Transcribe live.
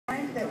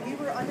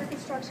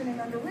construction and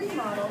under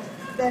remodels,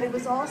 that it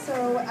was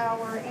also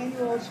our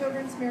annual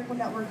Children's Miracle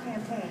Network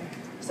campaign.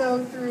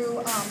 So through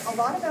a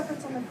lot of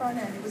efforts on the front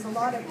end, it was a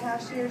lot of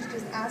cashiers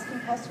just asking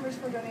customers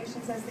for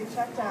donations as they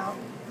checked out.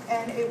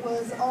 And it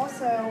was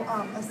also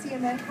a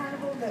CMN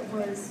carnival that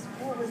was,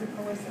 what was it,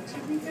 Melissa,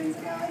 2 weekends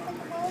ago, I think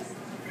it was?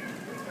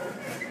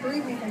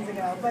 3 weekends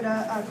ago. But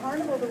a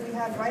carnival that we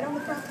had right on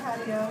the front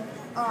patio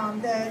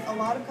that a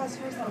lot of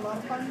customers had a lot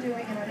of fun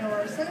doing, and I know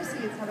our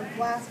associates had a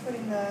blast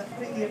putting the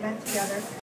event together.